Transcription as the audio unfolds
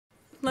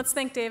Let's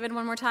thank David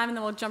one more time, and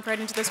then we'll jump right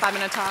into those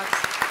 5-minute talks.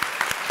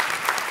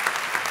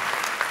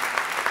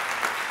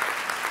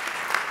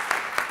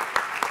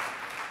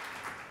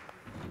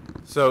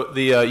 So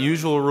the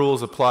usual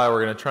rules apply.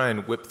 We're going to try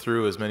and whip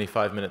through as many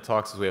 5-minute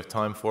talks as we have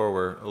time for.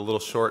 We're a little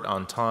short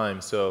on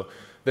time. So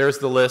there's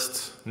the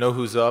list. Know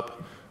who's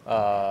up.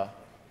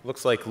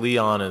 Looks like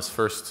Leon is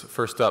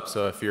first up.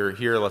 So if you're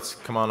here, let's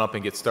come on up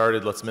and get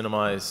started. Let's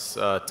minimize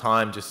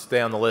time. Just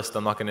stay on the list.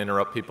 I'm not going to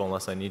interrupt people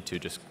unless I need to.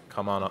 Just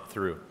come on up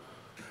through.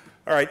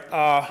 All right.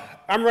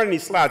 I'm running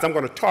these slides. I'm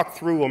going to talk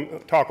through them,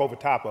 talk over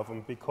top of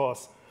them,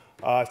 because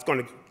it's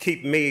going to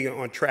keep me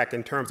on track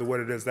in terms of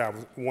what it is that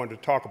I wanted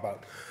to talk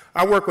about.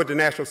 I work with the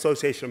National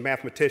Association of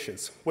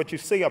Mathematicians. What you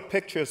see are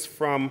pictures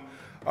from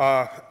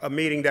a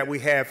meeting that we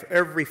have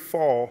every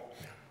fall.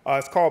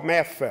 It's called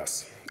Math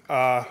Fest,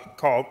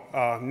 called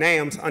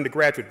NAM's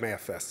Undergraduate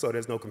Math Fest, so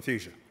there's no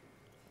confusion.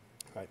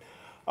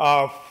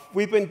 Right.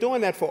 We've been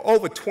doing that for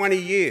over 20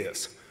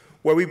 years,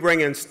 where we bring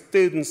in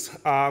students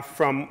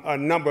from a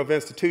number of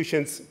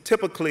institutions,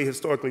 typically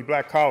historically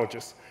black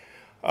colleges.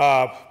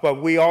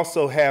 But we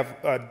also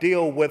have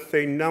deal with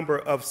a number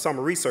of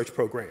summer research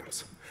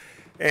programs.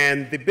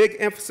 And the big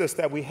emphasis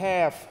that we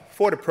have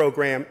for the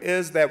program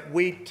is that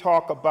we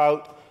talk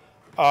about,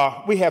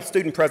 we have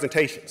student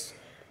presentations,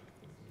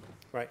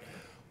 right?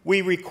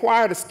 We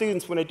require the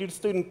students, when they do the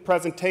student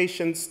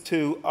presentations,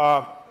 to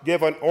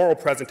give an oral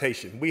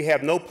presentation. We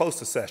have no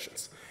poster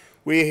sessions.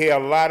 We hear a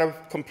lot of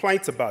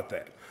complaints about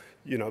that.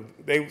 You know,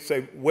 they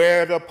say,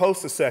 where are the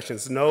poster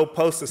sessions? No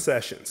poster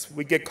sessions.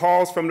 We get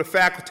calls from the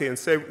faculty and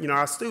say, you know,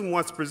 our student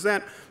wants to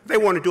present. They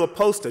want to do a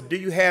poster. Do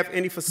you have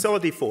any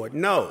facility for it?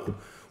 No,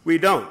 we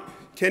don't.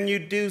 Can you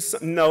do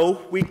some?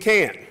 No, we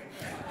can't.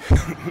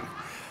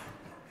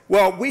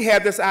 Well, we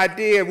have this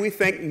idea. We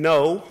think,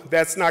 no,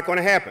 that's not going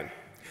to happen.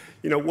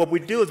 You know, what we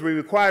do is we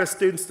require the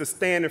students to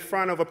stand in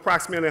front of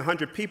approximately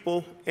 100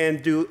 people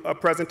and do a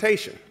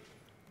presentation.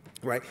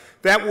 Right?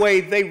 That way,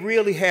 they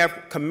really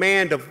have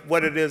command of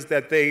what it is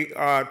that they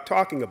are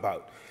talking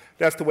about.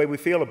 That's the way we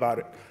feel about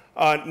it.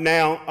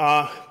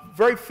 Now,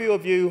 very few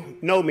of you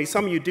know me.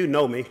 Some of you do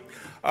know me.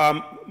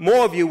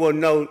 More of you will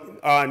know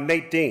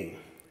Nate Dean.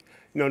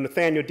 You know,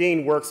 Nathaniel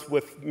Dean works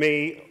with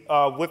me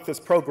with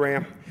this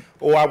program,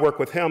 or I work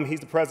with him.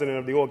 He's the president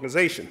of the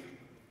organization.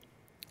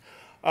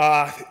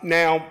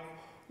 Now,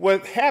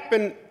 what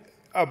happened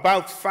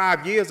about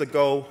 5 years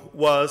ago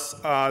was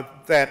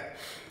that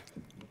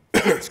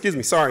excuse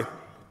me, sorry.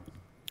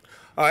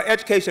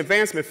 Education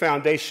Advancement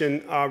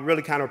Foundation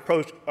really kind of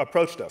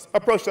approached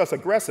us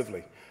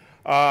aggressively,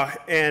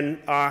 and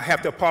I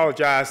have to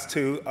apologize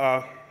to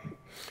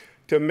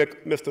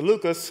Mr.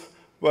 Lucas,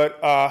 but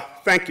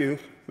thank you,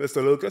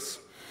 Mr. Lucas,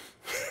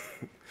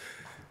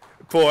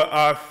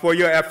 for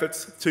your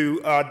efforts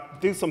to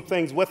do some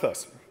things with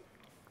us.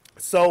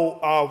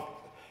 So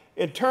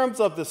in terms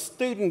of the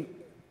student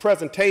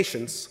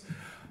presentations,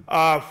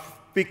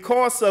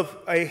 because of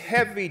a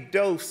heavy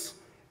dose,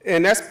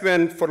 and that's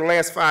been for the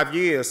last 5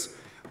 years,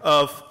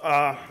 of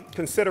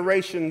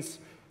considerations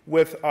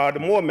with the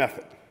Moore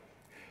method.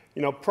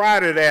 You know, prior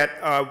to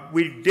that,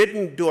 we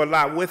didn't do a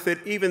lot with it.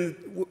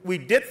 Even we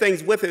did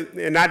things with it,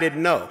 and I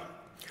didn't know.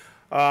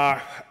 I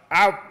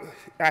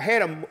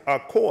had a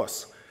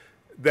course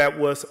that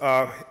was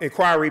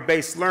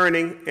inquiry-based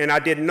learning, and I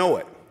didn't know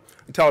it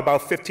until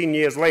about 15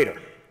 years later.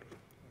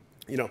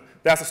 You know,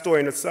 that's a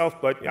story in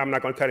itself, but I'm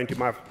not going to cut into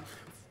my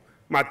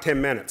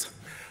 10 minutes.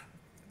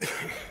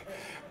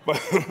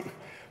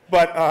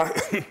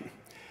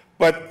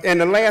 but in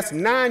the last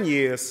 9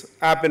 years,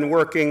 I've been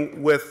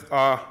working with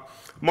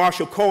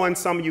Marshall Cohen.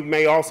 Some of you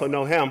may also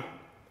know him.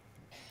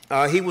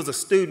 He was a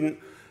student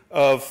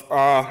of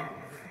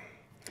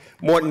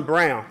Morton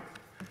Brown,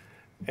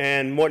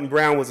 and Morton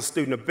Brown was a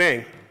student of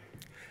Bing.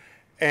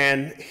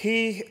 And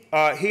he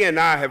and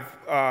I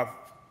have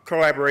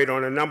collaborated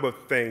on a number of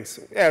things,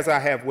 as I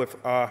have with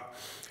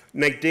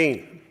Nate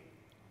Dean.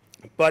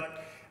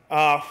 But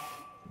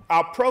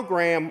our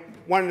program,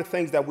 one of the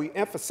things that we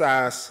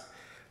emphasize,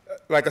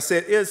 like I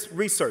said, is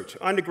research.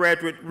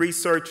 Undergraduate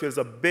research is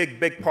a big,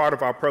 big part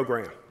of our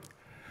program.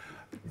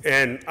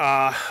 And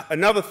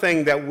another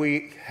thing that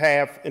we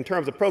have in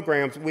terms of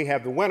programs, we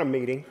have the winter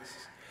meetings.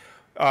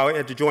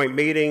 At the joint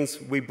meetings,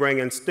 we bring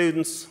in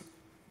students.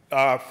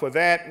 For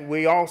that,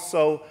 we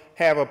also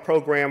have a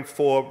program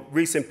for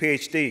recent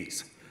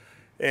PhDs.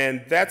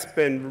 And that's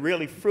been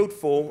really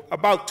fruitful.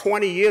 About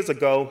 20 years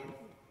ago,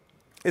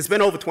 it's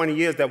been over 20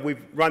 years that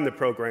we've run the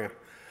program.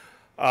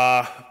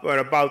 But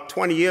about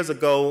 20 years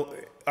ago,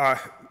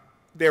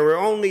 there were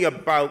only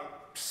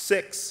about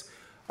 6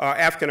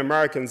 African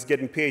Americans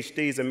getting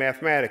PhDs in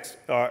mathematics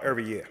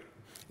every year.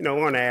 You know,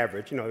 on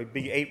average, you know, it'd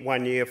be 8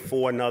 one year,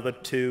 4 another,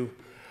 2.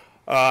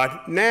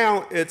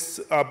 Now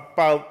it's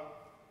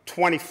about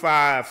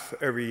 25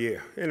 every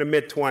year, in the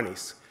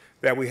mid-20s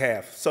that we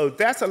have. So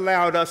that's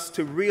allowed us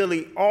to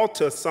really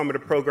alter some of the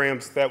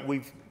programs that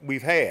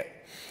we've had.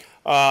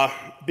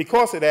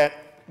 Because of that,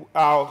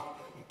 our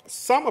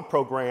summer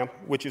program,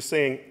 which you're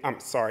seeing,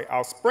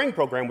 our spring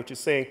program, which you're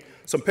seeing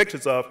some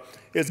pictures of,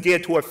 is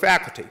geared toward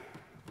faculty.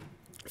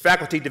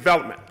 faculty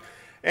development.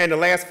 And the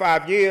last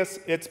 5 years,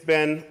 it's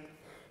been,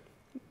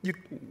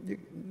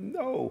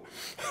 no.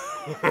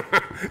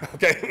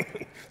 Okay,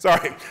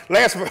 sorry.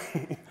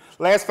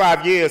 Last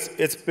 5 years,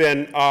 it's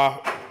been,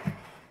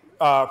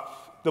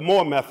 the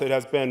Moore method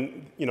has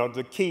been,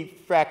 the key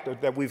factor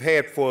that we've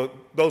had for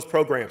those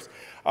programs.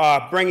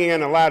 Bringing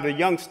in a lot of the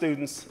young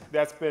students,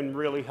 that's been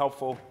really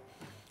helpful.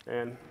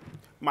 And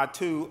my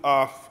two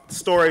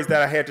stories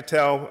that I had to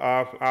tell,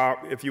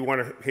 if you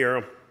want to hear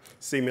them,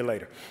 see me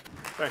later.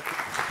 Thank you.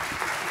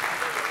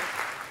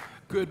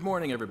 Good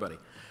morning, everybody.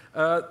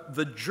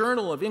 The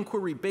Journal of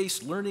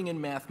Inquiry-Based Learning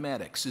in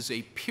Mathematics is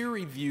a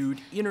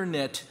peer-reviewed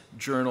internet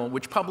journal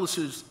which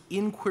publishes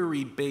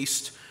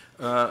inquiry-based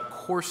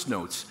course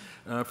notes.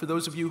 For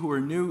those of you who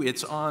are new,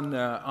 it's on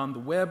the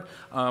web.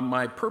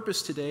 My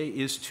purpose today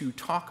is to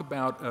talk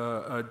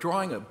about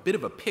drawing a bit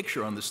of a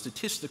picture on the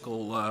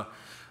statistical,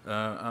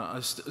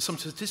 some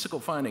statistical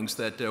findings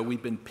that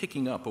we've been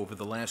picking up over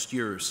the last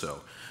year or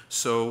so.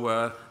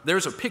 So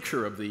there's a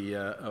picture of,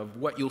 of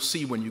what you'll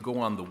see when you go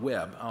on the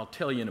web. I'll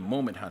tell you in a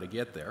moment how to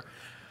get there.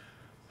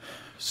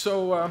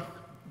 So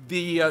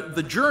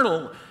the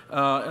journal,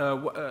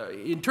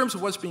 in terms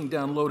of what's being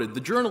downloaded, the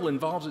journal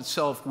involves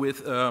itself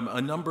with a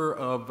number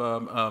of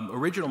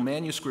original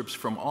manuscripts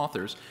from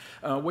authors.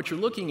 What you're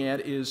looking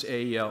at is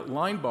a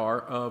line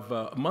bar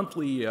of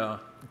monthly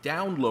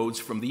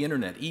downloads from the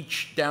internet.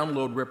 Each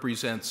download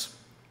represents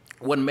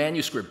one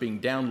manuscript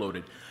being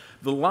downloaded.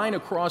 The line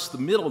across the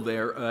middle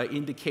there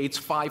indicates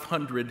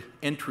 500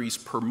 entries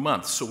per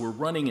month. So we're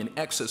running in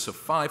excess of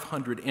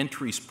 500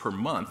 entries per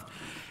month.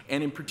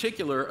 And in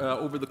particular,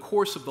 over the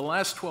course of the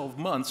last 12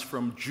 months,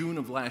 from June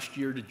of last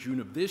year to June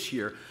of this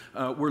year,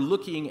 we're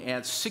looking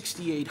at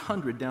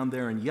 6,800 down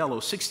there in yellow,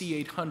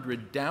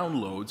 6,800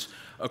 downloads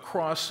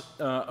across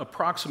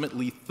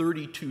approximately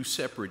 32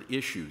 separate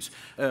issues.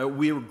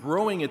 We are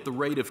growing at the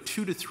rate of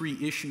 2 to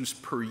 3 issues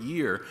per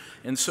year,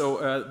 and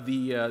so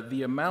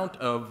the amount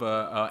of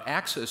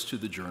access to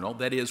the journal,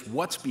 that is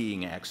what's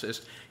being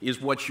accessed, is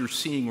what you're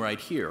seeing right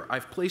here.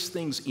 I've placed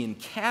things in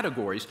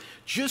categories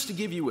just to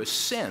give you a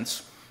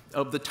sense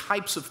of the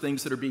types of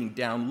things that are being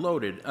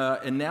downloaded.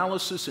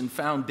 Analysis and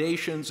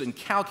foundations and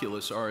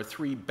calculus are our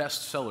 3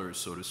 best sellers,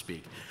 so to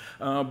speak.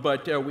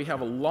 But we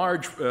have a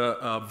large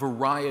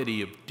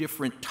variety of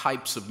different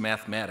types of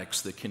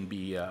mathematics that can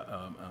be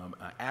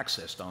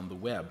accessed on the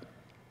web.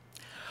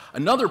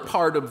 Another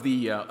part of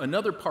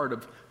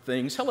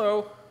things,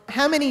 hello.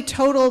 How many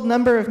total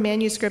number of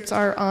manuscripts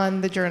are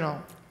on the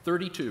journal?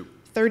 32.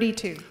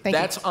 32, thank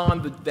you.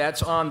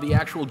 That's on the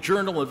actual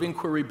Journal of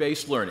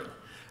Inquiry-Based Learning.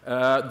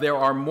 There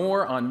are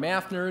more on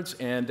Math Nerds,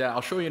 and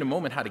I'll show you in a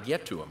moment how to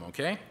get to them,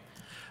 okay?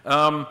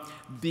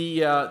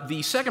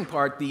 The second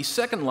part, the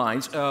second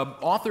lines,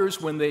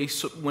 authors, when they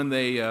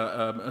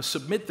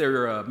submit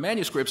their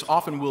manuscripts,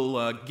 often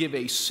will give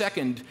a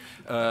second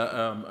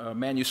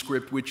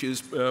manuscript, which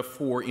is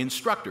for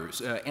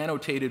instructors,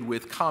 annotated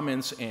with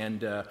comments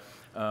and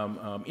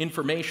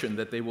information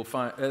that they will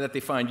find that they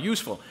find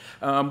useful.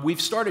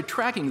 We've started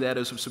tracking that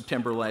as of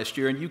September last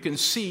year, and you can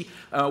see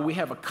we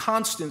have a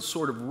constant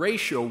sort of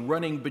ratio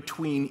running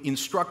between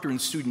instructor and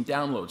student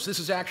downloads. This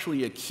is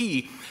actually a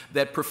key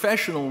that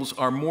professionals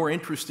are more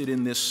interested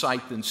in this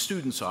site than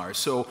students are,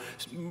 so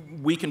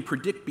we can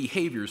predict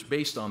behaviors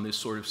based on this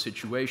sort of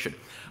situation.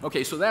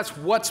 Okay, so that's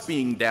what's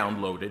being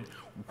downloaded.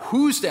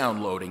 Who's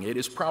downloading it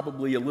is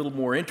probably a little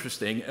more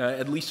interesting,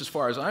 at least as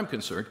far as I'm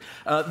concerned.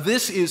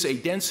 This is a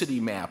density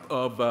map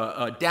of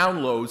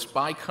downloads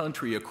by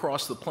country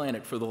across the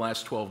planet for the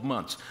last 12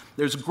 months.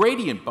 There's a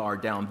gradient bar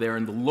down there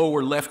in the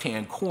lower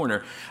left-hand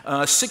corner.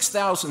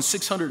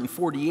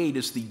 6,648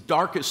 is the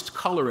darkest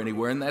color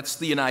anywhere, and that's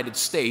the United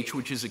States,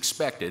 which is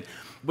expected.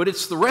 But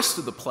it's the rest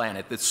of the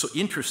planet that's so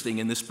interesting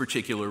in this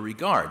particular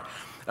regard.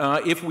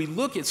 If we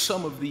look at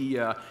some of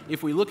the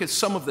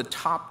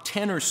top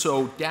 10 or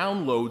so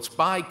downloads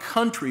by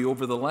country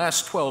over the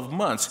last 12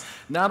 months,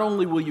 not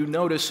only will you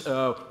notice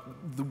the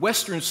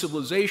Western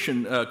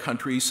civilization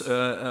countries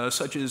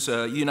such as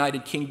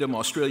United Kingdom,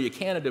 Australia,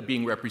 Canada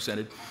being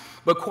represented,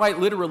 but quite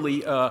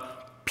literally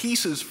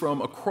pieces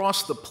from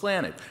across the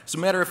planet. As a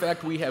matter of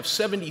fact, we have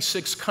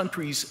 76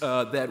 countries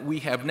that we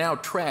have now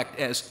tracked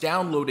as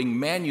downloading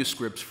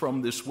manuscripts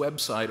from this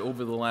website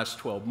over the last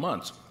 12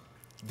 months.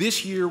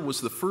 This year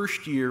was the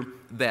first year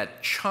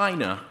that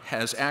China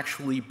has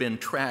actually been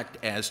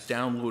tracked as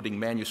downloading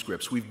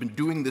manuscripts. We've been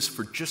doing this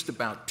for just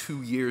about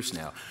 2 years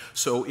now.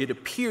 So it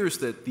appears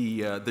that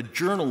the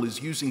journal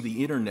is using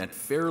the internet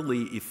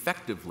fairly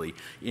effectively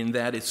in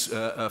that it's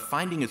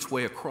finding its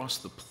way across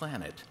the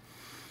planet.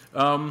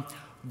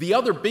 The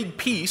other big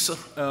piece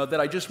that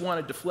I just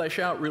wanted to flesh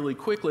out really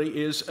quickly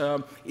is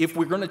if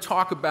we're going to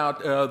talk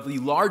about the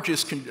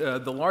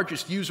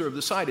largest user of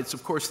the site, it's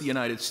of course the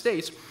United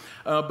States.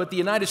 But the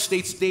United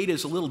States data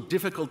is a little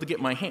difficult to get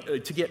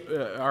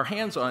our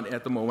hands on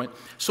at the moment.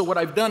 So what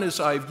I've done is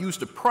I've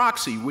used a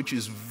proxy, which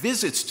is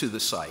visits to the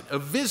site. A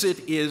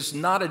visit is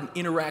not an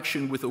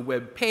interaction with a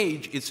web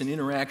page, it's an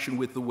interaction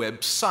with the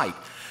website.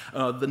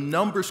 The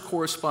numbers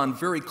correspond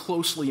very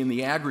closely in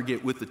the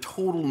aggregate with the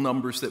total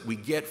numbers that we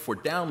get for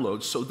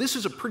downloads. So this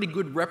is a pretty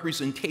good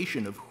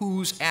representation of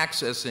who's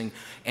accessing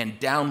and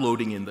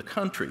downloading in the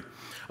country.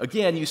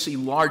 Again, you see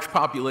large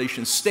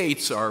population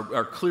states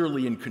are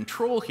clearly in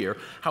control here.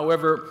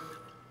 However,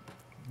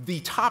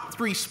 the top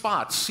 3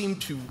 spots seem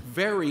to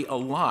vary a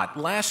lot.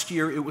 Last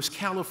year, it was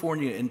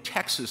California and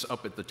Texas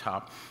up at the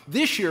top.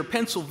 This year,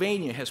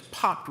 Pennsylvania has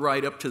popped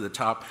right up to the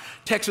top,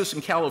 Texas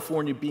and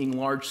California being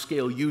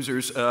large-scale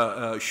users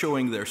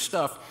showing their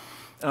stuff.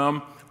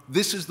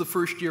 This is the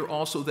first year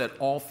also that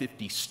all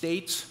 50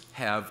 states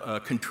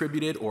have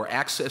contributed or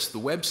accessed the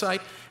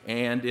website,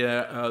 and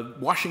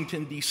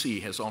Washington, D.C.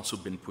 has also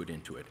been put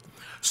into it.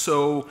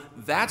 So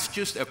that's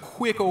just a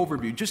quick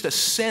overview, just a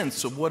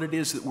sense of what it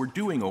is that we're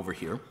doing over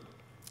here.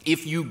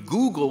 If you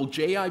Google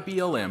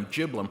JIBLM,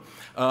 JIBLM,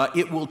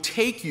 it will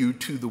take you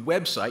to the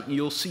website, and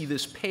you'll see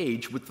this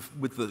page with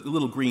the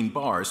little green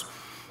bars.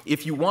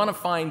 If you want to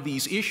find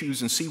these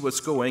issues and see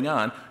what's going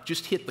on,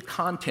 just hit the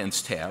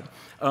Contents tab.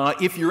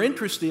 If you're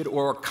interested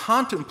or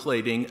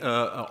contemplating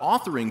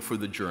authoring for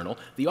the journal,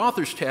 the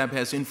Authors tab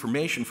has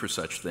information for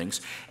such things.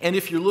 And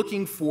if you're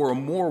looking for a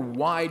more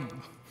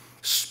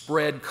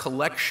widespread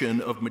collection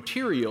of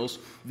materials,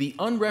 the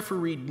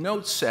Unrefereed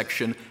Notes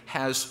section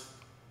has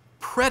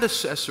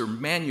predecessor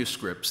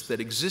manuscripts that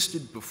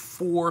existed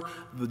before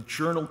the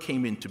journal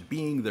came into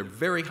being. They're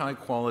very high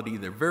quality,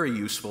 they're very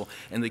useful,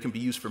 and they can be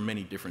used for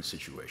many different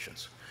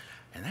situations.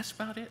 And that's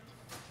about it.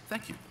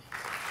 Thank you.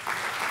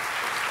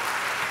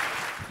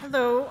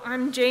 Hello,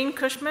 I'm Jane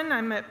Cushman.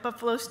 I'm at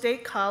Buffalo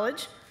State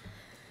College,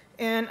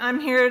 and I'm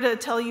here to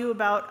tell you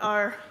about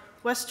our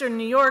Western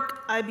New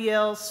York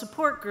IBL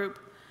support group.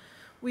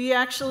 We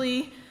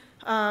actually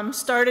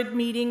started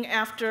meeting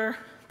after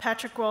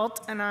Patrick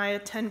Walt and I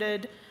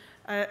attended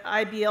an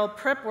IBL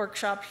prep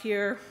workshop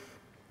here,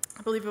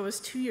 I believe it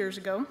was 2 years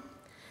ago.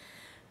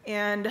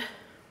 And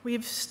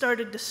we've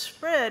started to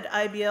spread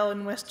IBL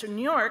in Western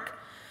New York,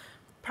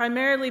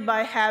 primarily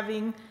by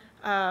having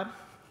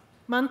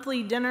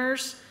monthly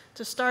dinners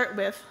to start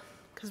with,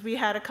 because we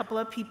had a couple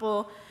of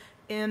people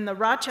in the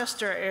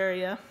Rochester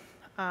area,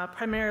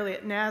 primarily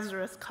at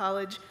Nazareth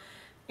College,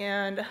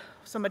 and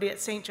somebody at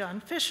St.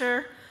 John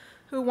Fisher,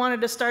 who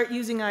wanted to start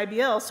using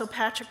IBL, so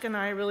Patrick and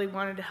I really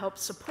wanted to help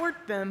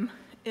support them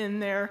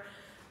in their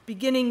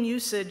beginning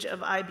usage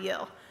of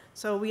IBL.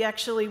 So we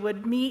actually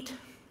would meet,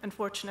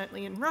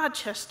 unfortunately, in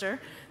Rochester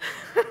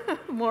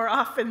more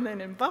often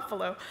than in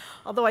Buffalo,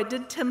 although I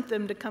did tempt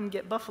them to come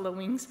get buffalo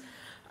wings.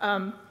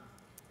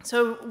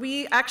 So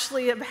we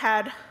actually have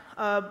had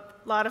a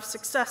lot of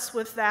success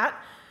with that.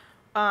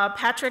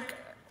 Patrick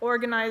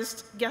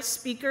organized guest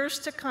speakers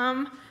to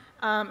come.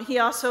 He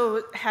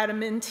also had a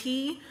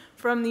mentee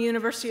from the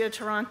University of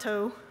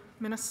Toronto,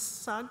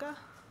 Mississauga,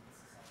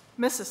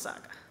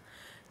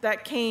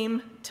 that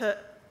came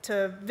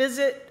to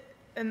visit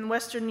in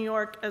Western New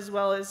York as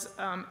well as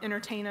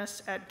entertain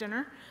us at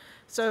dinner.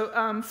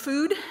 So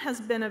food has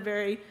been a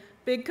very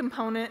big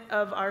component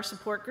of our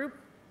support group.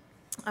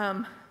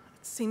 It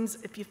seems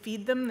if you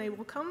feed them, they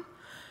will come.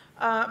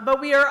 But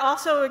we are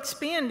also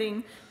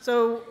expanding,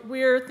 so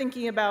we're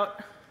thinking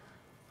about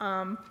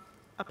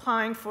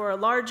applying for a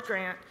large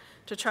grant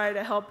to try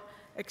to help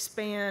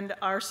expand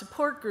our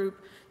support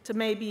group to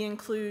maybe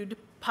include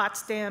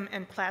Potsdam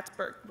and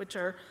Plattsburgh, which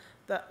are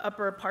the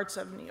upper parts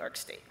of New York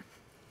State.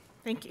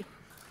 Thank you.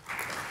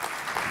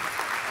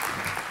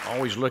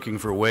 Always looking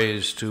for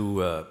ways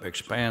to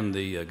expand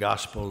the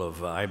gospel of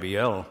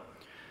IBL.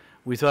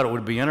 We thought it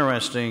would be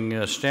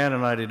interesting, Stan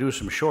and I, to do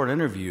some short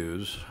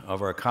interviews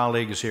of our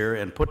colleagues here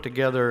and put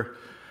together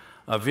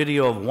a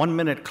video of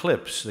 1-minute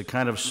clips that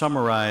kind of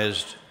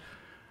summarized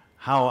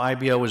how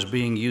IBL was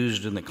being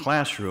used in the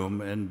classroom.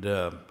 And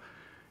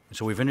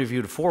so we've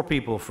interviewed 4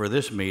 people for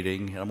this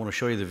meeting, and I'm going to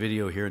show you the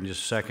video here in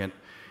just a second.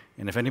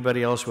 And if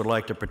anybody else would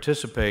like to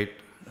participate,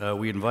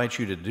 we invite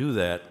you to do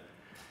that.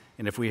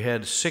 And if we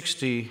had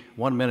 60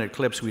 1-minute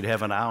clips, we'd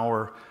have an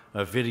hour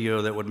of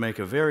video that would make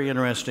a very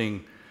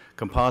interesting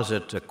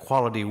composite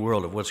quality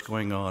world of what's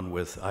going on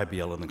with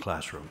IBL in the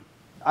classroom.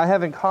 I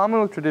have in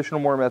common with traditional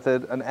Moore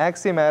method an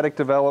axiomatic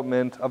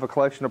development of a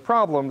collection of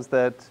problems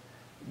that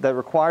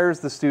requires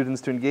the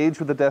students to engage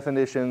with the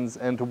definitions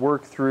and to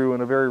work through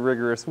in a very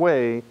rigorous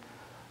way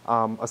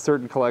a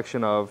certain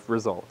collection of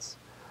results.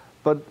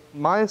 But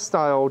my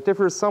style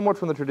differs somewhat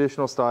from the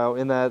traditional style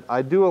in that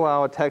I do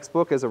allow a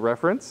textbook as a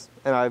reference,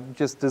 and I've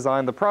just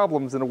designed the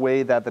problems in a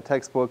way that the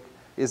textbook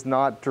is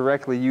not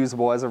directly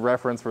usable as a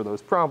reference for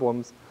those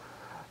problems.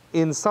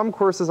 In some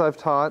courses I've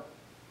taught,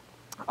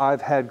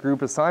 I've had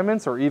group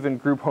assignments or even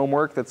group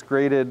homework that's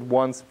graded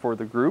once for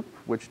the group,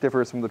 which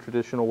differs from the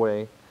traditional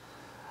way.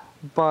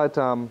 But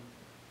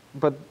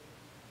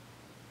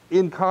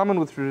in common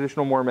with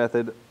traditional Moore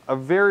method, a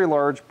very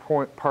large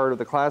part of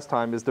the class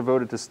time is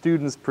devoted to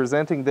students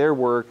presenting their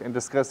work and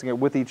discussing it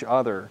with each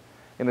other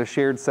in a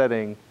shared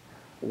setting,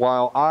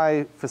 while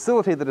I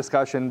facilitate the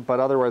discussion but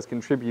otherwise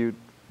contribute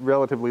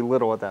relatively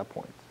little at that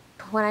point.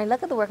 When I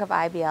look at the work of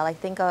IBL, I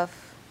think of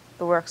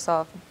the works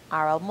of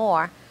R.L.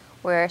 Moore,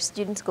 where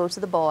students go to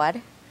the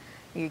board,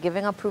 you're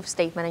giving a proof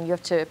statement and you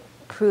have to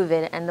prove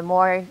it, and the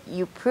more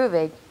you prove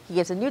it, he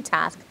gives a new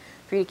task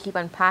for you to keep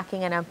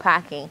unpacking and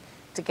unpacking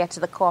to get to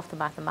the core of the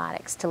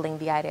mathematics, to link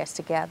the ideas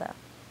together.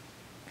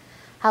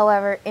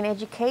 However, in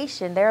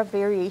education, there are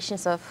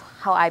variations of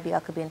how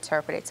IBL could be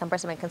interpreted. Some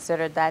person may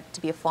consider that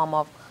to be a form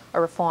of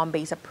a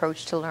reform-based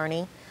approach to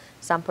learning.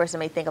 Some person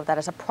may think of that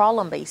as a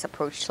problem-based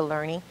approach to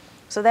learning.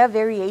 So there are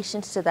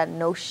variations to that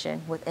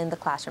notion within the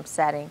classroom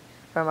setting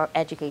from an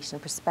education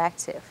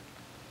perspective.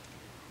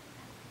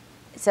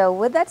 So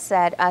with that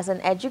said, as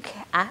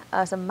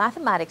a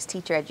mathematics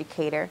teacher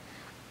educator,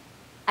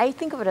 I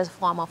think of it as a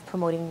form of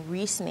promoting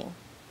reasoning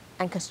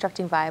and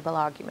constructing viable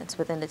arguments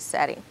within this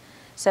setting.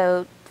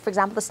 So, for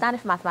example, the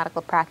standard for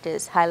mathematical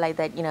practice highlight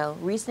that,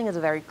 reasoning is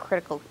a very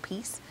critical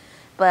piece,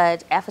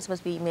 but efforts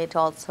must be made to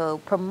also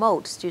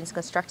promote students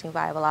constructing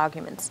viable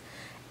arguments.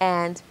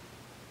 And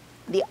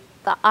the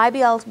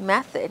IBL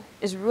method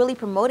is really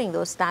promoting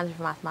those standards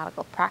for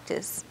mathematical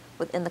practice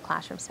within the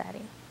classroom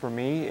setting. For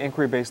me,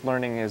 inquiry-based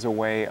learning is a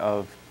way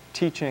of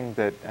teaching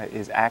that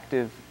is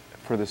active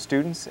for the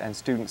students and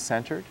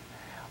student-centered.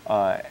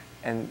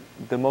 And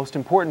the most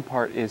important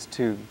part is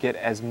to get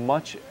as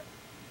much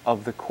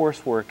of the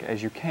coursework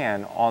as you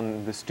can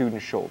on the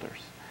student's shoulders.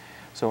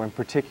 So in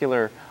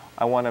particular,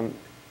 I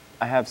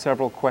have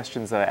several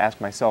questions that I ask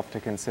myself to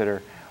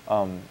consider.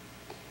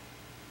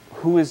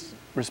 Who is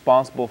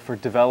responsible for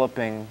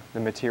developing the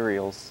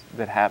materials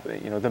that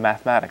happen, the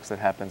mathematics that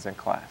happens in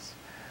class?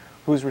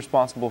 Who's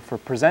responsible for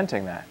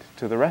presenting that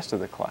to the rest of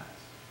the class?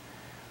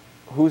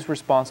 Who's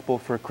responsible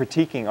for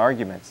critiquing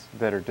arguments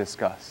that are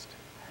discussed?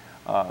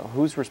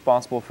 Who's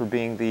responsible for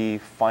being the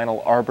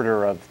final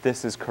arbiter of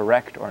this is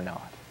correct or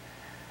not?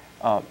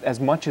 As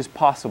much as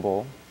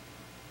possible,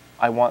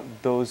 I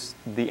want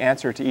the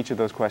answer to each of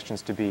those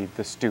questions to be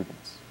the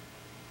students,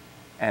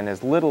 and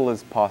as little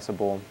as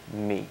possible,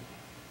 me.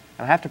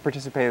 And I have to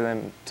participate in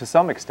them to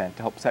some extent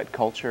to help set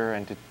culture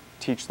and to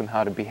teach them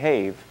how to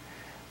behave,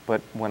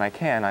 but when I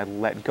can, I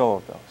let go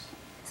of those.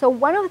 So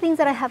one of the things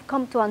that I have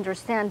come to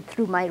understand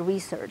through my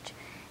research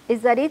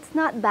is that it's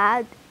not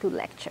bad to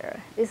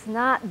lecture. It's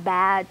not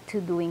bad to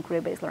do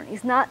inquiry-based learning.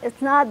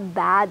 It's not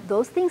bad.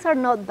 Those things are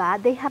not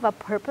bad. They have a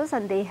purpose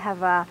and they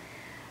have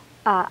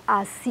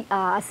a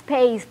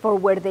space for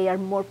where they are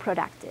more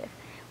productive.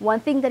 One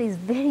thing that is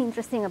very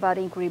interesting about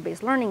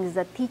inquiry-based learning is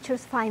that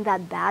teachers find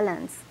that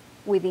balance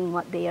within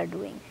what they are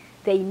doing.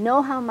 They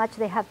know how much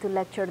they have to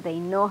lecture. They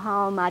know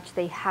how much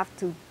they have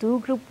to do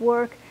group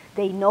work.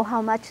 They know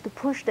how much to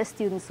push the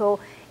students. So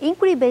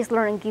inquiry-based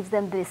learning gives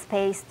them the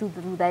space to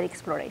do that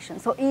exploration.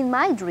 So in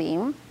my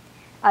dream,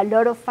 a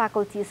lot of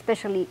faculty,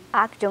 especially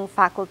adjunct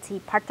faculty,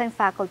 part-time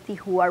faculty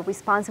who are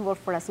responsible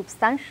for a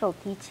substantial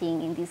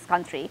teaching in this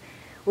country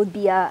would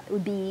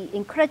be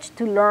encouraged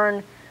to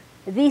learn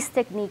these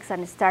techniques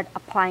and start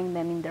applying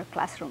them in their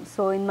classrooms.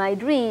 So in my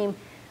dream,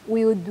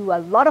 we would do a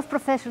lot of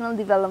professional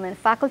development,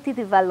 faculty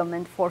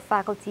development for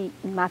faculty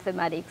in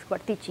mathematics who are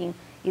teaching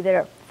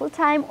either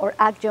full-time or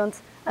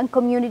adjuncts, and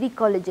community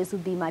colleges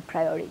would be my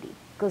priority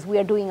because we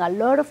are doing a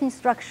lot of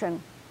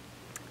instruction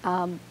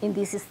in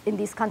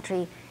this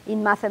country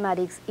in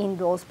mathematics in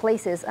those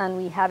places, and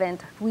we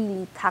haven't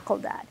really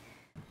tackled that.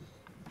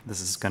 This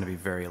is going to be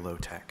very low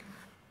tech.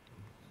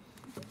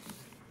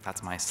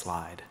 That's my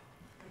slide.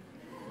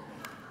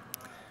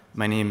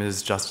 My name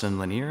is Justin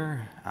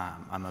Lanier.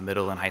 I'm a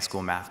middle and high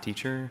school math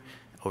teacher.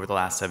 Over the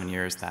last 7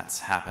 years, that's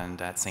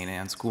happened at St.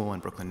 Anne's School in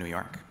Brooklyn, New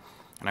York.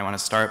 And I want to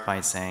start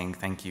by saying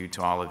thank you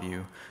to all of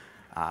you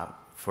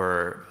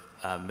for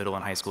a middle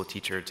and high school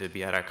teacher to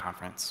be at our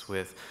conference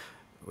with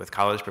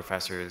college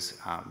professors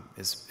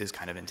is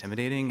kind of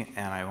intimidating,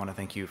 and I want to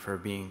thank you for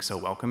being so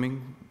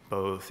welcoming,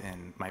 both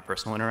in my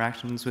personal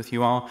interactions with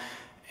you all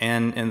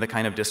and in the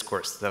kind of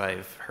discourse that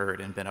I've heard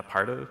and been a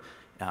part of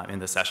in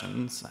the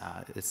sessions.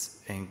 It's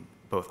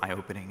both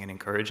eye-opening and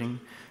encouraging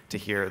to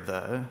hear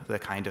the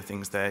kind of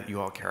things that you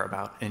all care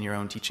about in your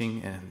own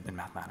teaching in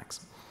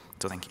mathematics.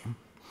 So thank you.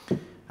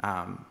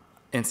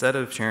 Instead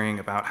of sharing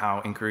about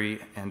how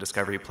inquiry and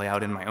discovery play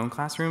out in my own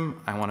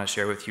classroom, I want to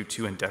share with you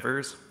two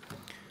endeavors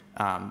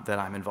that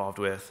I'm involved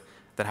with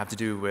that have to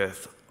do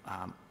with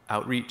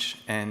outreach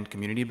and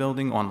community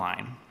building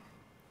online.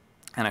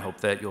 And I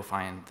hope that you'll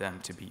find them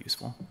to be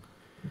useful.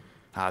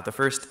 The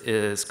first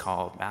is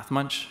called Math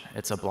Munch.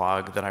 It's a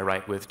blog that I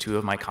write with two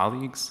of my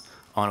colleagues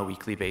on a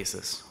weekly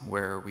basis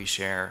where we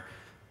share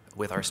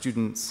with our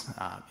students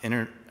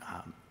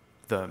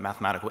the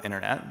mathematical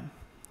internet.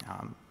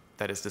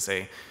 That is to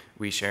say,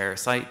 we share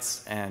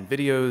sites and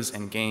videos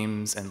and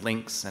games and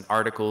links and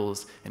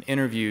articles and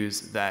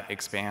interviews that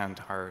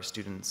expand our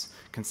students'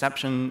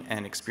 conception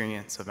and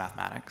experience of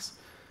mathematics.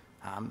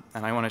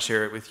 And I want to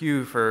share it with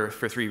you for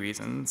three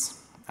reasons.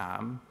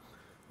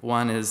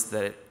 One is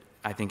that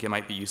I think it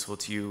might be useful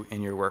to you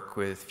in your work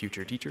with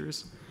future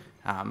teachers.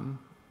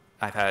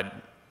 I've had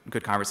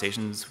good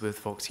conversations with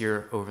folks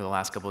here over the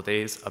last couple of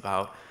days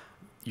about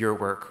your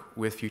work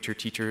with future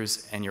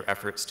teachers and your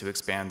efforts to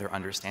expand their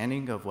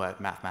understanding of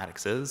what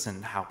mathematics is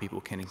and how people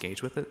can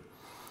engage with it.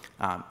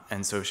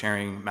 And so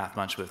sharing Math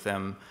Munch with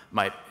them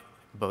might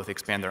both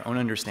expand their own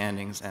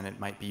understandings, and it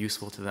might be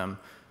useful to them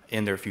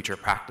in their future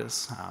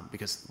practice,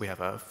 because we have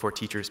a For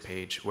Teachers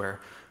page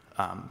where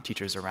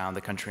teachers around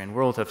the country and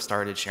world have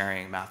started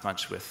sharing Math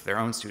Munch with their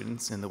own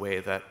students in the way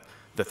that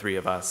the three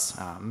of us,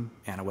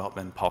 Anna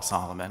Weltman, Paul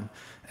Solomon,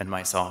 and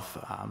myself,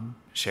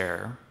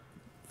 share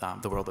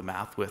the world of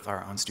math with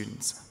our own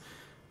students.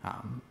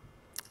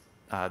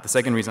 The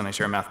second reason I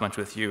share Math Munch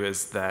with you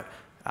is that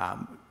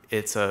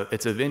it's a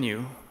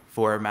venue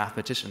for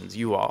mathematicians,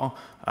 you all.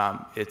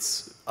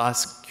 It's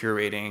us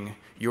curating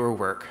your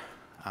work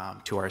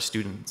to our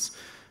students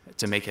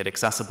to make it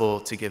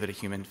accessible, to give it a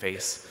human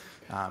face,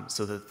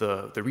 so that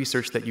the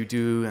research that you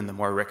do and the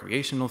more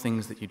recreational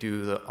things that you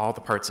do, all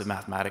the parts of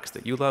mathematics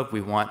that you love,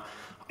 we want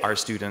our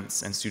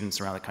students and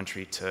students around the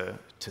country to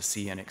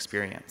see and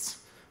experience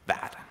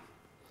that.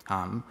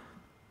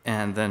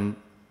 And then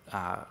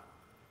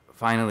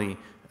finally,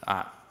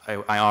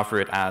 I offer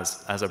it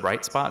as a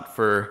bright spot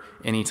for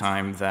any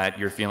time that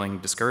you're feeling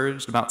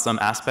discouraged about some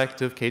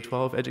aspect of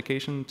K-12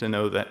 education, to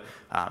know that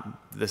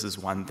this is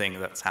one thing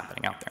that's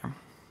happening out there.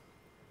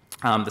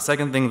 The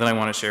second thing that I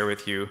want to share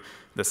with you,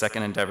 the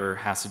second endeavor,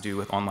 has to do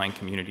with online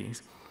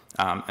communities.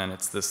 And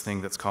it's this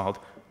thing that's called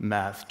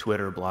Math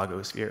Twitter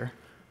Blogosphere.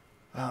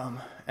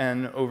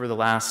 And over the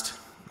last,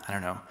 I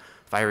don't know,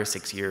 5 or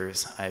 6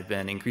 years, I've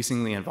been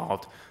increasingly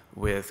involved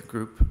with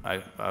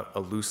a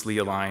loosely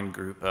aligned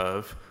group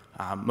of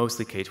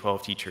mostly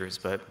K-12 teachers,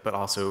 but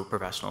also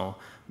professional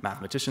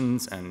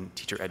mathematicians and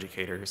teacher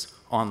educators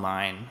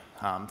online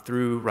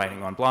through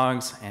writing on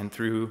blogs and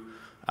through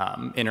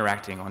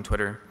interacting on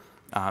Twitter.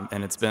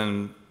 And it's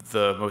been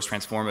the most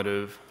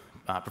transformative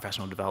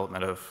professional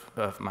development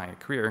of my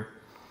career.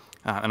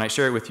 And I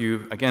share it with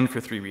you, again, for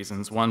 3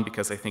 reasons. One,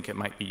 because I think it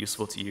might be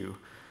useful to you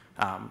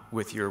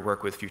with your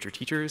work with future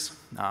teachers.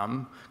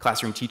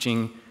 Classroom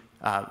teaching,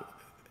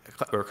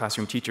 or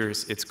classroom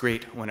teachers, it's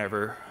great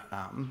whenever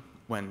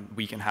when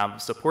we can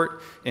have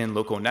support in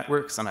local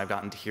networks, and I've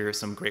gotten to hear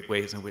some great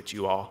ways in which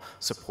you all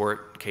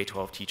support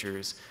K-12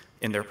 teachers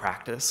in their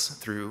practice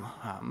through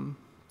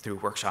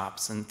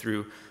workshops and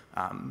through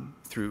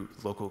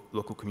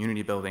local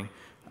community building.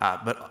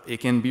 But it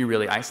can be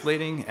really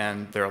isolating,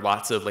 and there are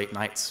lots of late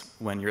nights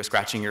when you're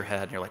scratching your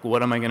head and you're like,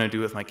 what am I going to do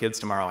with my kids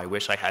tomorrow? I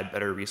wish I had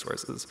better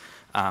resources.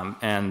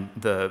 And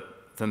the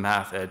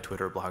Math Ed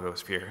Twitter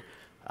blogosphere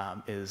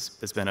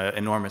has been an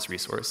enormous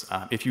resource.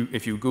 If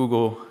you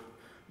Google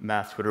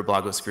Math Twitter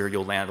blogosphere,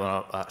 you'll land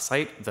on a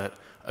site that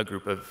a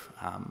group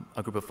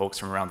of folks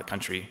from around the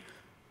country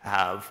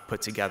have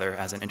put together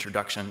as an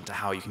introduction to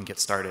how you can get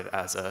started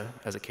as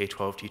a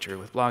K-12 teacher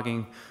with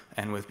blogging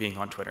and with being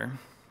on Twitter.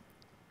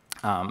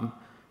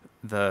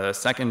 The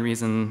second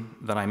reason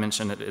that I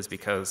mention it is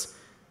because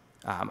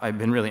I've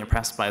been really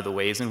impressed by the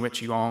ways in which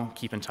you all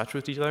keep in touch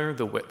with each other,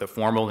 the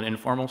formal and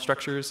informal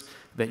structures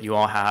that you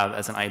all have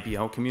as an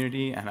IBL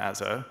community and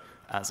as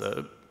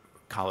a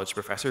college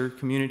professor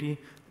community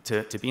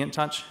to be in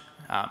touch,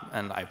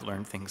 and I've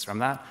learned things from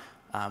that.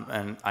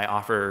 And I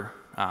offer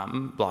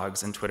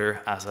blogs and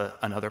Twitter as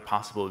another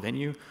possible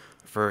venue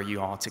for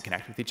you all to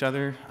connect with each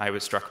other. I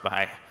was struck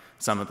by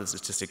some of the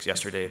statistics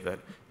yesterday that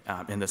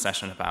in the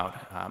session about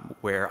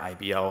where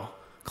IBL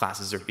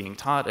classes are being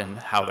taught and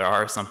how there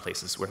are some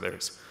places where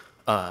there's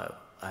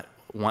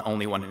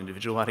only one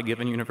individual at a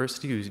given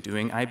university who's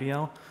doing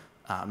IBL,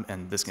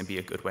 and this can be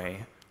a good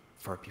way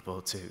for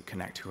people to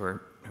connect who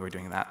are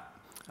doing that.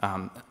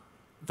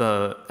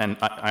 And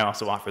I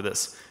also offer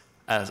this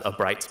as a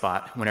bright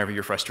spot whenever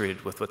you're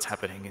frustrated with what's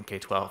happening in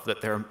K-12, that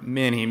there are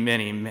many,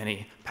 many,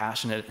 many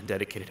passionate and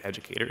dedicated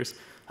educators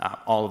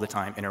all of the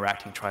time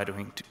interacting,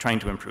 trying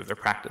to improve their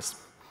practice.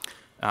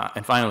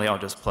 And finally, I'll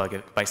just plug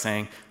it by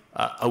saying,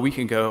 a week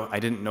ago, I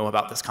didn't know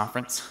about this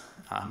conference,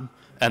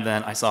 and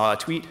then I saw a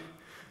tweet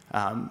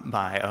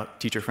by a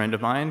teacher friend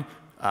of mine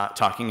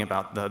talking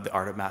about the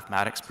Art of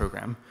Mathematics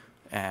program.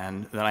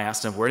 And then I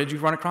asked him, where did you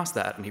run across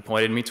that? And he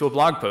pointed me to a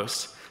blog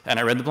post, and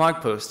I read the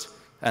blog post,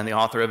 and the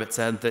author of it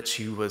said that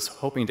she was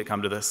hoping to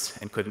come to this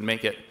and couldn't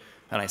make it.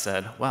 And I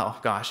said, well,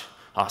 gosh,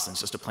 Austin's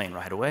just a plane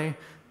ride away.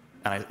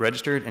 And I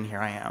registered, and here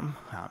I am.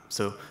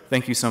 So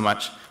thank you so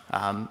much.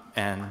 And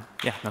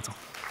yeah, that's all.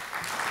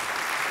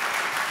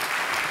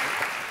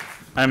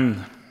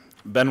 I'm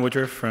Ben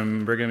Woodruff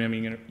from Brigham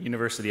Young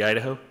University,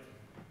 Idaho.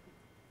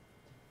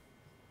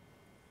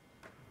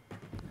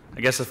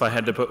 I guess if I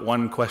had to put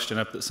one question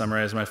up that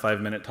summarized my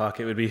 5-minute talk,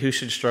 it would be who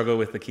should struggle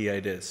with the key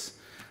ideas,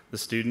 the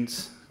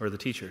students or the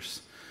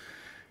teachers?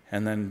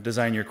 And then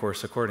design your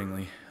course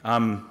accordingly.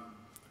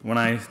 When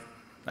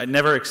I'd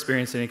never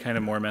experienced any kind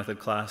of Moore method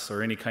class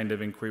or any kind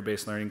of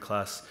inquiry-based learning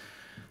class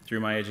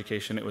through my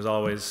education. It was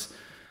always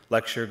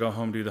lecture, go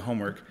home, do the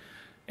homework.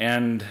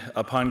 And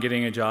upon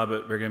getting a job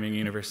at Brigham Young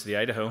University,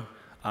 Idaho,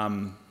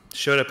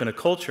 showed up in a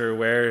culture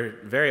where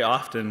very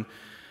often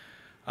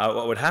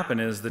what would happen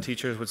is the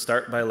teachers would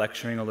start by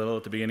lecturing a little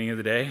at the beginning of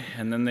the day,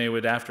 and then they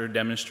would, after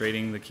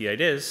demonstrating the key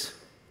ideas,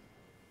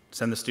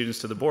 send the students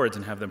to the boards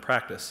and have them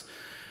practice.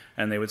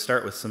 And they would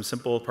start with some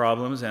simple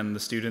problems, and the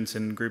students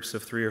in groups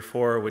of 3 or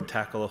 4 would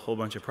tackle a whole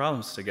bunch of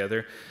problems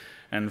together.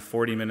 And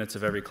 40 minutes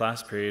of every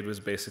class period was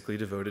basically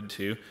devoted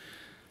to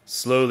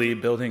slowly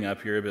building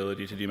up your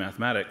ability to do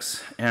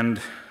mathematics. And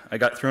I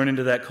got thrown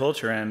into that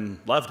culture and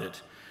loved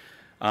it.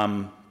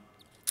 I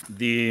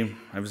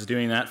was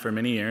doing that for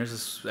many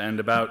years, and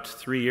about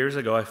 3 years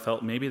ago, I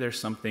felt maybe there's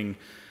something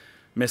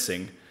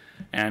missing,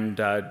 and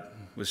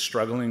was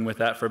struggling with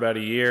that for about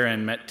a year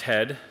and met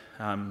Ted.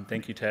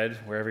 Thank you, Ted,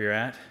 wherever you're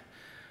at.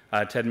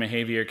 Ted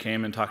Mahavier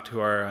came and talked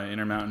to our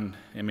Intermountain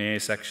MAA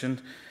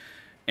section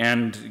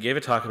and gave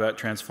a talk about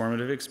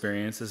transformative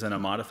experiences and a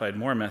modified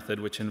Moore method,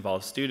 which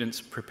involves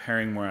students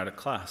preparing more out of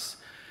class.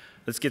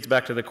 This gets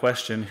back to the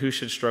question, who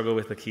should struggle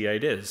with the key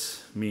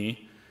ideas,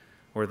 me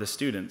or the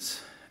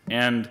students?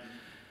 And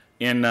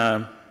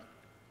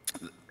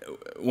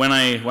when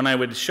I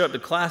would show up to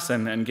class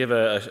and give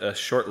a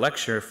short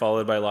lecture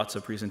followed by lots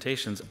of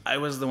presentations, I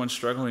was the one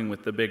struggling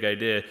with the big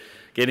idea,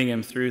 getting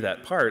him through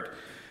that part.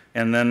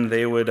 And then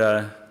they would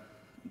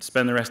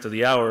spend the rest of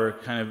the hour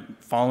kind of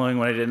following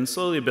what I did and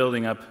slowly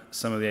building up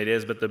some of the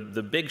ideas, but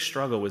the big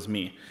struggle was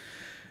me.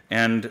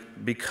 And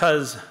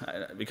because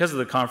of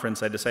the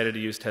conference, I decided to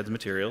use Ted's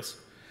materials.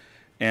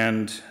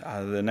 And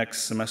the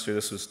next semester,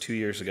 this was 2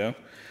 years ago,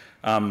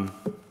 I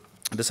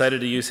decided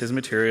to use his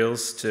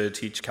materials to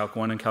teach Calc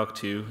 1 and Calc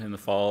 2 in the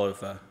fall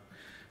of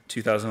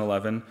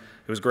 2011.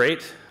 It was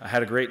great. I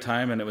had a great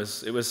time, and it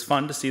was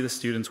fun to see the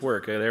students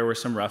work. There were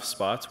some rough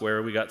spots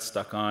where we got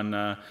stuck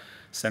on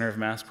center of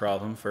mass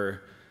problem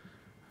for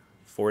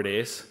 4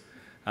 days.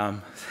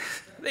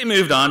 They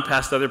moved on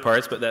past other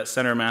parts, but that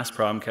center of mass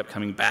problem kept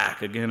coming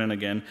back again and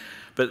again.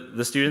 But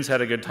the students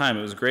had a good time.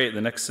 It was great.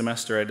 The next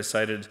semester, I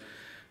decided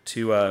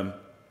to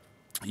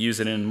use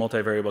it in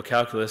multivariable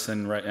calculus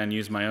and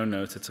use my own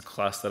notes. It's a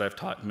class that I've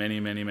taught many,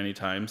 many, many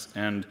times,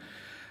 and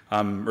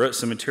wrote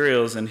some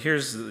materials. And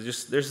this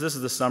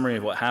is the summary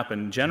of what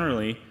happened.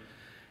 Generally,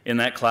 in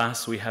that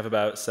class, we have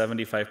about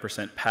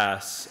 75%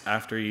 pass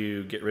after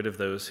you get rid of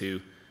those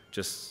who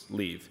just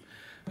leave.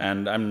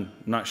 And I'm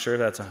not sure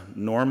that's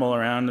normal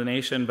around the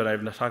nation, but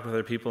I've talked with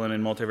other people, and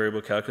in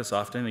multivariable calculus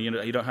often,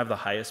 you don't have the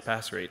highest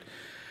pass rate.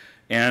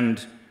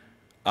 And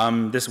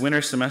this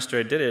winter semester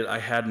I did it, I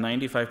had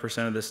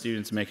 95% of the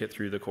students make it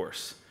through the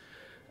course.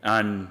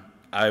 And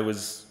I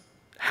was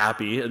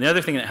happy. And the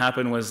other thing that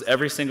happened was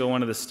every single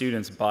one of the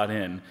students bought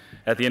in.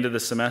 At the end of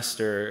the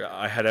semester,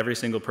 I had every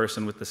single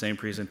person with the same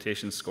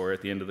presentation score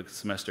at the end of the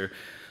semester.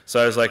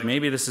 So I was like,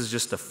 maybe this is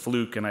just a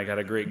fluke and I got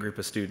a great group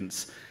of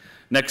students.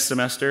 Next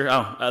semester,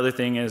 other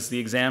thing is the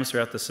exams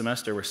throughout the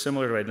semester were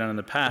similar to what I'd done in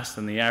the past,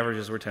 and the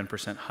averages were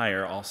 10%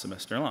 higher all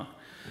semester long.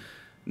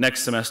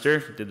 Next semester,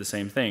 did the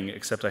same thing,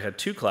 except I had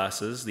 2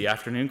 classes. The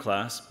afternoon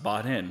class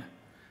bought in,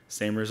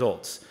 same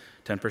results,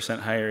 10%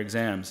 higher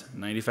exams,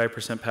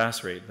 95%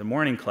 pass rate. The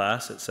morning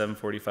class at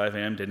 7:45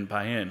 a.m. didn't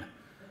buy in.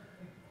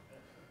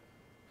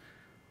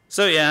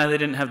 So yeah, they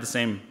didn't have the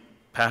same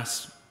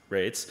pass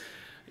rates.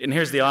 And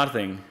here's the odd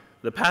thing.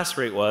 The pass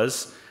rate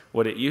was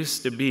what it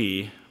used to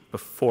be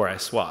before I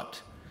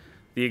swapped.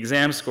 The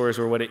exam scores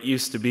were what it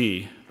used to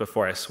be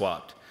before I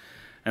swapped.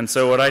 And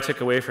so what I took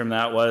away from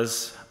that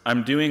was,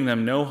 I'm doing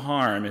them no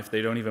harm if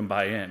they don't even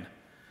buy in.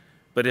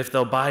 But if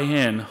they'll buy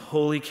in,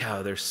 holy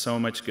cow, there's so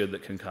much good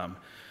that can come.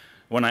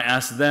 When I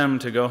ask them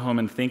to go home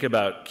and think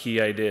about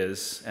key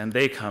ideas, and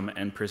they come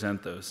and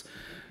present those.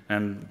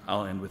 And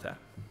I'll end with that.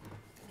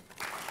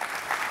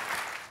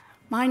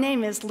 My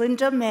name is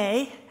Linda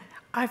May.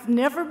 I've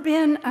never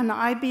been an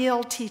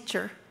IBL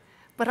teacher,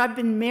 but I've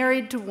been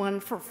married to one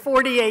for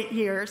 48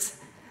 years.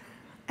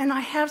 And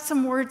I have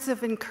some words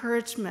of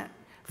encouragement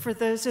for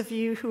those of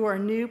you who are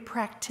new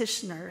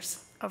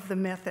practitioners of the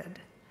method.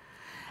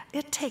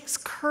 It takes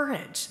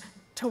courage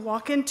to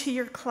walk into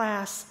your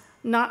class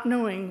not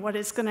knowing what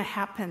is going to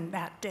happen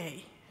that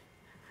day.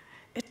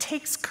 It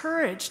takes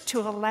courage to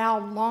allow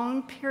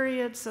long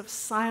periods of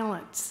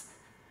silence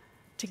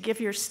to give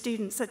your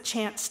students a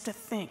chance to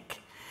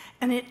think.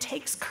 And it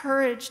takes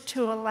courage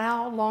to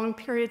allow long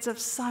periods of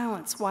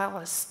silence while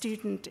a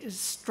student is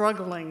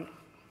struggling.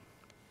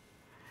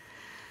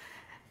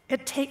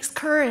 It takes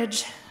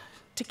courage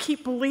to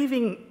keep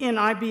believing in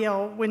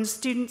IBL when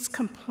students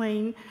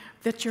complain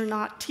that you're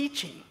not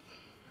teaching.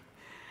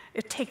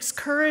 It takes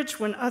courage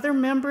when other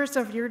members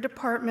of your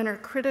department are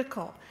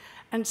critical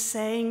and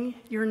saying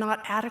you're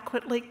not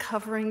adequately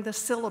covering the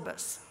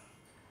syllabus.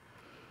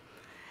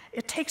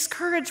 It takes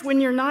courage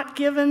when you're not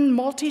given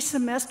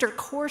multi-semester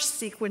course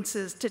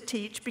sequences to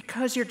teach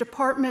because your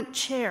department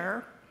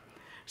chair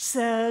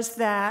says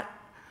that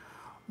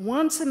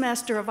 1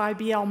 semester of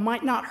IBL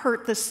might not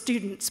hurt the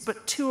students,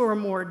 but 2 or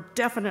more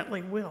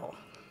definitely will.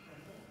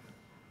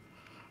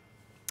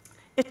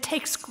 It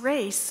takes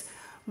grace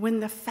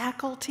when the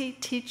Faculty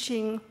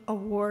Teaching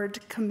Award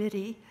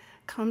Committee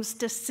comes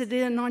to sit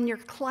in on your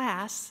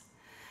class,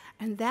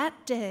 and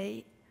that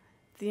day,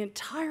 the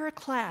entire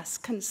class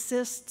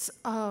consists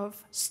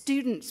of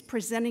students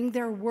presenting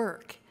their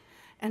work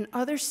and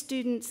other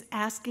students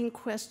asking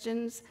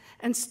questions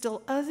and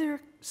still other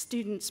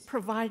students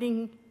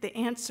providing the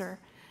answer.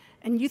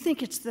 and you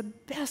think it's the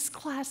best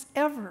class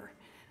ever,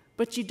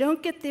 but you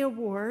don't get the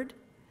award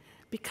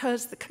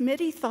because the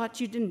committee thought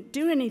you didn't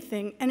do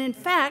anything, and in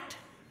fact,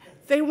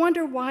 they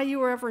wonder why you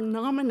were ever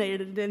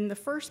nominated in the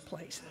first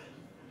place.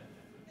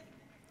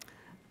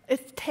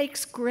 It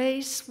takes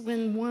grace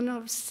when one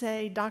of,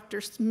 say,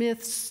 Dr.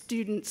 Smith's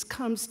students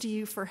comes to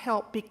you for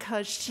help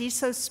because she's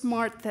so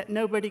smart that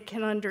nobody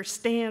can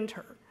understand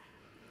her.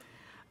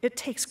 It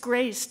takes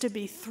grace to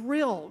be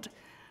thrilled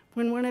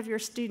when one of your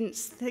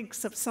students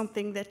thinks of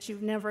something that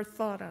you've never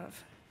thought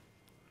of.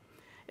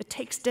 It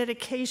takes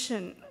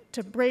dedication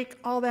to break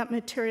all that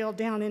material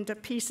down into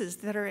pieces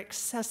that are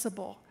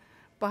accessible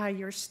by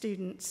your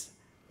students.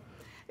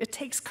 It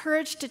takes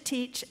courage to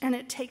teach, and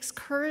it takes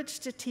courage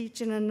to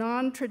teach in a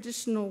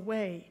non-traditional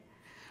way,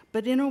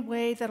 but in a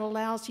way that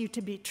allows you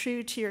to be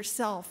true to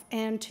yourself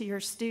and to your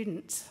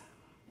students.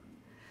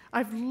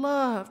 I've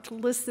loved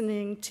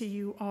listening to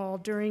you all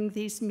during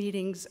these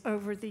meetings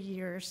over the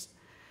years,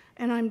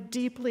 and I'm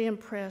deeply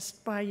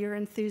impressed by your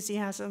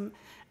enthusiasm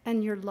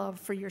and your love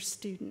for your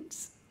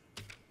students.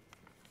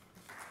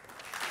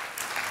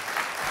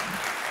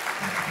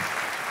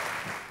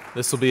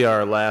 This will be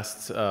our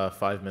last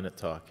 5-minute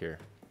talk here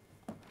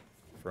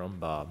from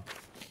Bob.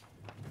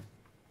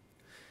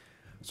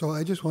 So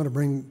I just want to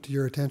bring to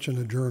your attention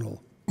a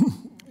journal.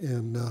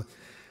 And,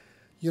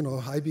 you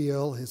know,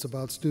 IBL is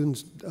about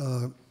students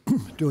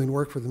doing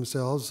work for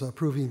themselves,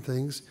 proving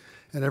things,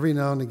 and every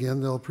now and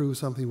again they'll prove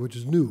something which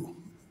is new,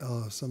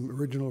 some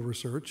original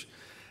research.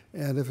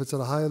 And if it's at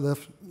a high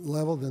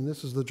level, then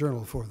this is the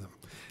journal for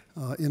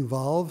them.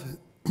 Involve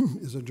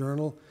is a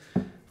journal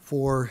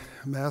for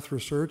math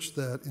research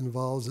that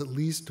involves at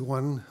least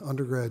one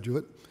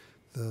undergraduate.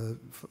 The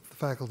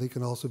faculty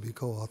can also be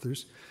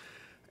co-authors.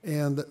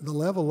 And the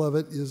level of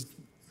it is,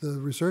 the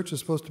research is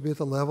supposed to be at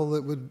the level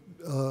that would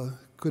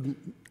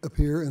couldn't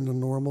appear in a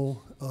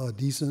normal,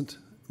 decent,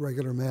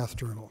 regular math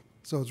journal.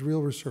 So it's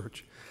real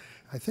research.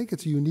 I think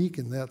it's unique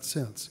in that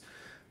sense.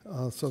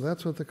 So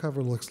that's what the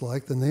cover looks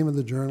like. The name of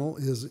the journal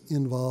is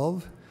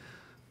Involve,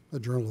 a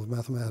journal of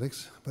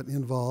mathematics, but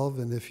Involve,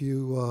 and if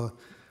you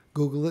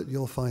Google it,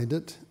 you'll find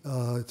it.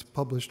 It's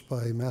published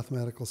by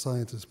Mathematical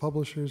Sciences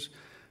Publishers,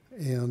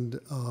 and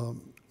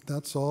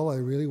that's all I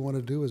really want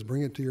to do is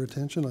bring it to your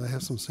attention. I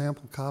have some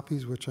sample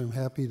copies, which I'm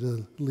happy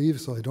to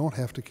leave so I don't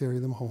have to carry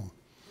them home.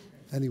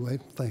 Anyway,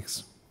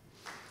 thanks.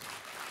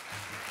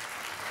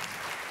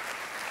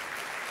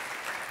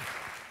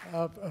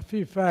 A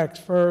few facts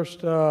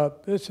first.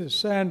 This is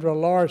Sandra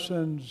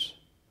Larson's,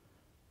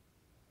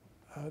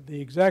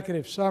 the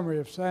executive summary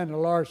of Sandra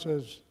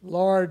Larson's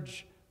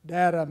large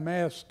data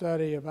math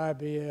study of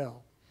IBL.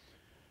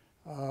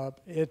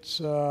 It's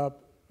about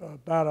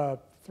a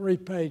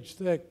 3-page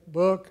thick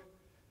book.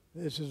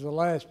 This is the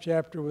last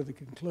chapter with the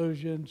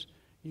conclusions.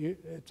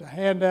 It's a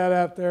handout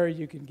out there.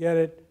 You can get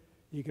it.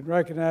 You can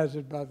recognize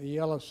it by the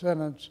yellow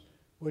sentence,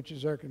 which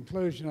is our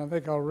conclusion. I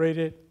think I'll read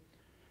it.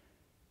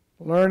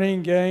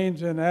 Learning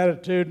gains and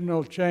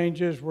attitudinal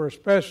changes were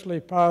especially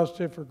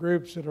positive for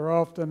groups that are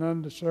often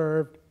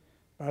underserved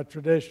by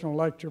traditional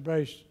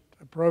lecture-based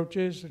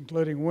approaches,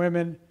 including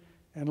women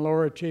and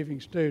lower achieving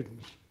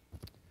students.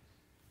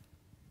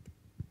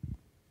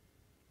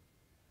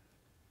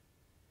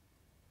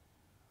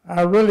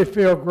 I really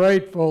feel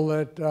grateful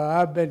that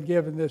I've been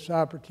given this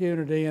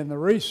opportunity and the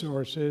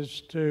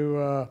resources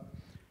to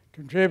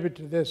contribute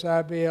to this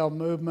IBL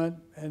movement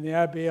and the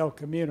IBL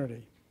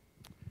community.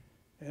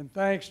 And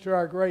thanks to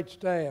our great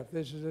staff.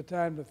 This is the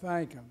time to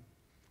thank them.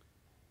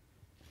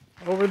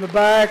 Over in the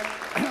back,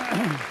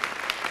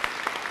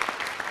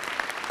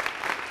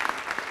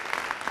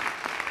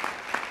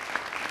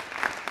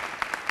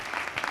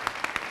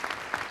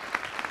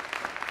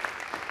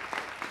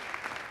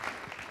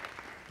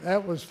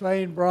 that was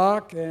Fane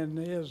Brock and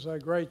his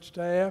great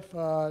staff.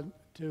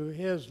 To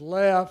his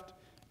left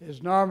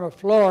is Norma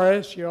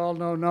Flores. You all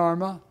know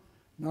Norma.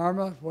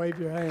 Norma, wave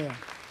your hand.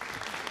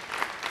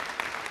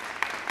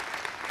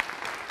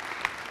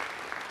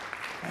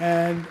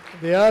 And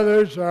the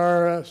others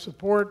are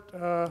support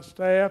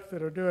staff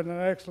that are doing an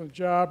excellent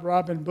job.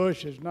 Robin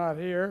Bush is not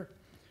here,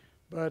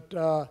 but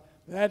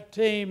that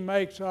team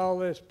makes all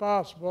this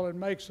possible and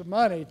makes the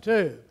money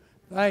too.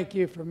 Thank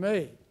you from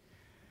me.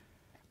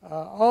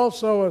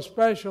 Also a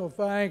special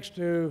thanks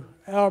to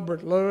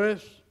Albert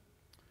Lewis.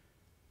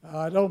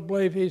 I don't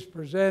believe he's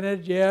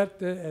presented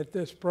yet at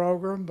this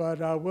program, but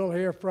we'll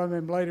hear from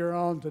him later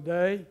on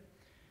today.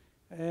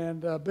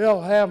 And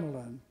Bill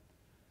Hamlin.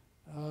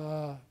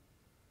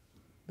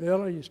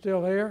 Bill, are you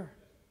still here?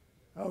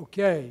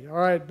 Okay. All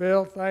right,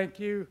 Bill, thank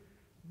you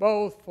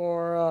both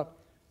for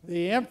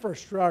the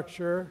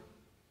infrastructure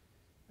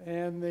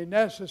and the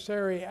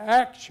necessary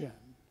action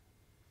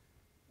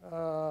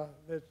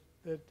that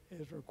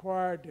is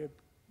required to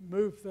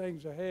move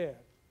things ahead.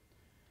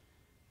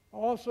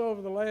 Also,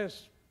 over the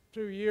last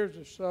 2 years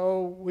or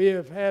so, we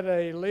have had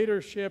a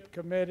leadership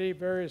committee,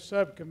 various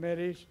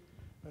subcommittees,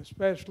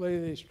 especially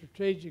the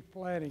Strategic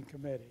Planning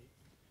Committee.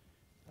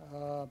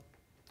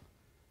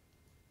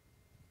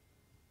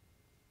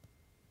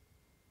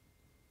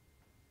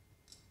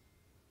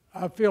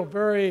 I feel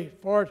very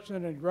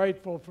fortunate and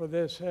grateful for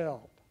this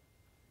help.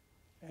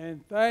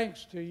 And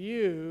thanks to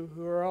you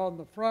who are on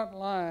the front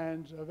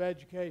lines of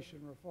education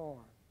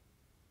reform.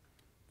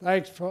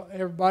 Thanks for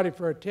everybody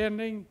for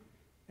attending,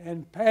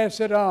 and pass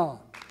it on.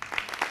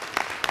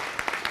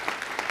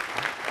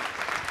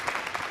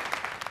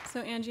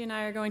 So Angie and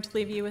I are going to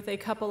leave you with a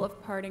couple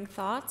of parting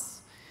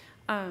thoughts.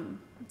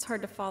 It's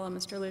hard to follow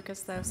Mr.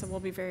 Lucas, though, so we'll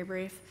be very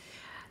brief.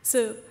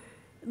 So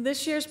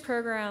this year's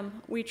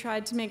program, we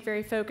tried to make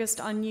very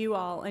focused on you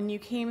all, and you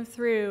came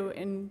through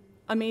in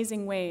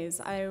amazing ways.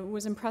 I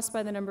was impressed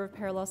by the number of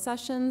parallel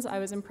sessions. I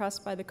was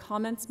impressed by the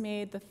comments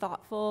made, the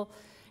thoughtful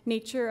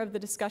nature of the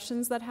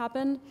discussions that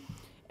happened,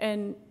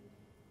 and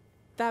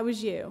that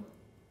was you.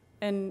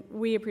 And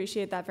we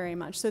appreciate that very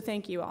much, so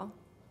thank you all.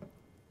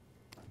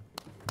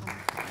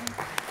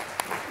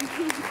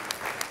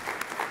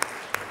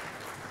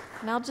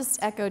 And I'll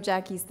just echo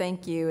Jackie's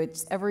thank you.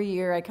 It's every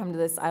year I come to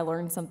this, I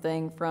learn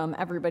something from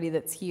everybody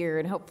that's here,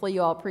 and hopefully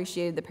you all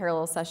appreciated the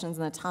parallel sessions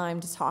and the time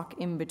to talk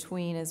in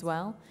between as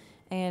well.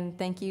 And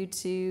thank you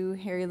to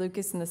Harry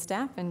Lucas and the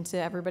staff and to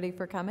everybody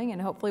for coming,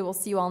 and hopefully we'll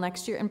see you all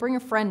next year. And bring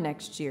a friend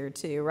next year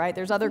too, right?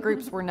 There's other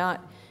groups we're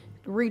not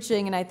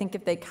reaching, and I think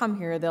if they come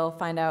here, they'll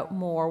find out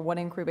more what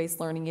inquiry-based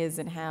learning is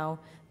and how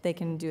they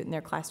can do it in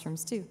their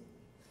classrooms too.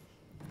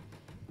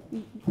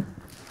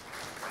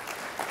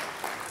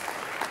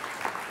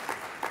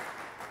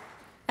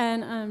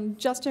 And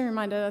Justin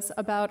reminded us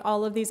about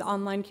all of these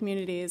online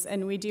communities,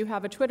 and we do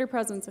have a Twitter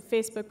presence, a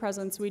Facebook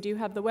presence, we do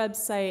have the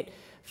website.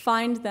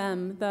 Find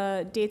them.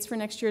 The dates for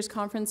next year's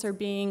conference are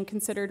being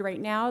considered right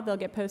now. They'll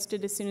get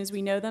posted as soon as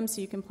we know them,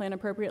 so you can plan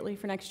appropriately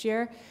for next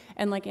year.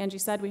 And like Angie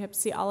said, we hope to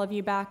see all of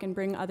you back and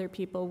bring other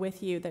people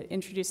with you that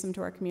introduce them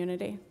to our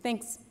community.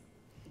 Thanks.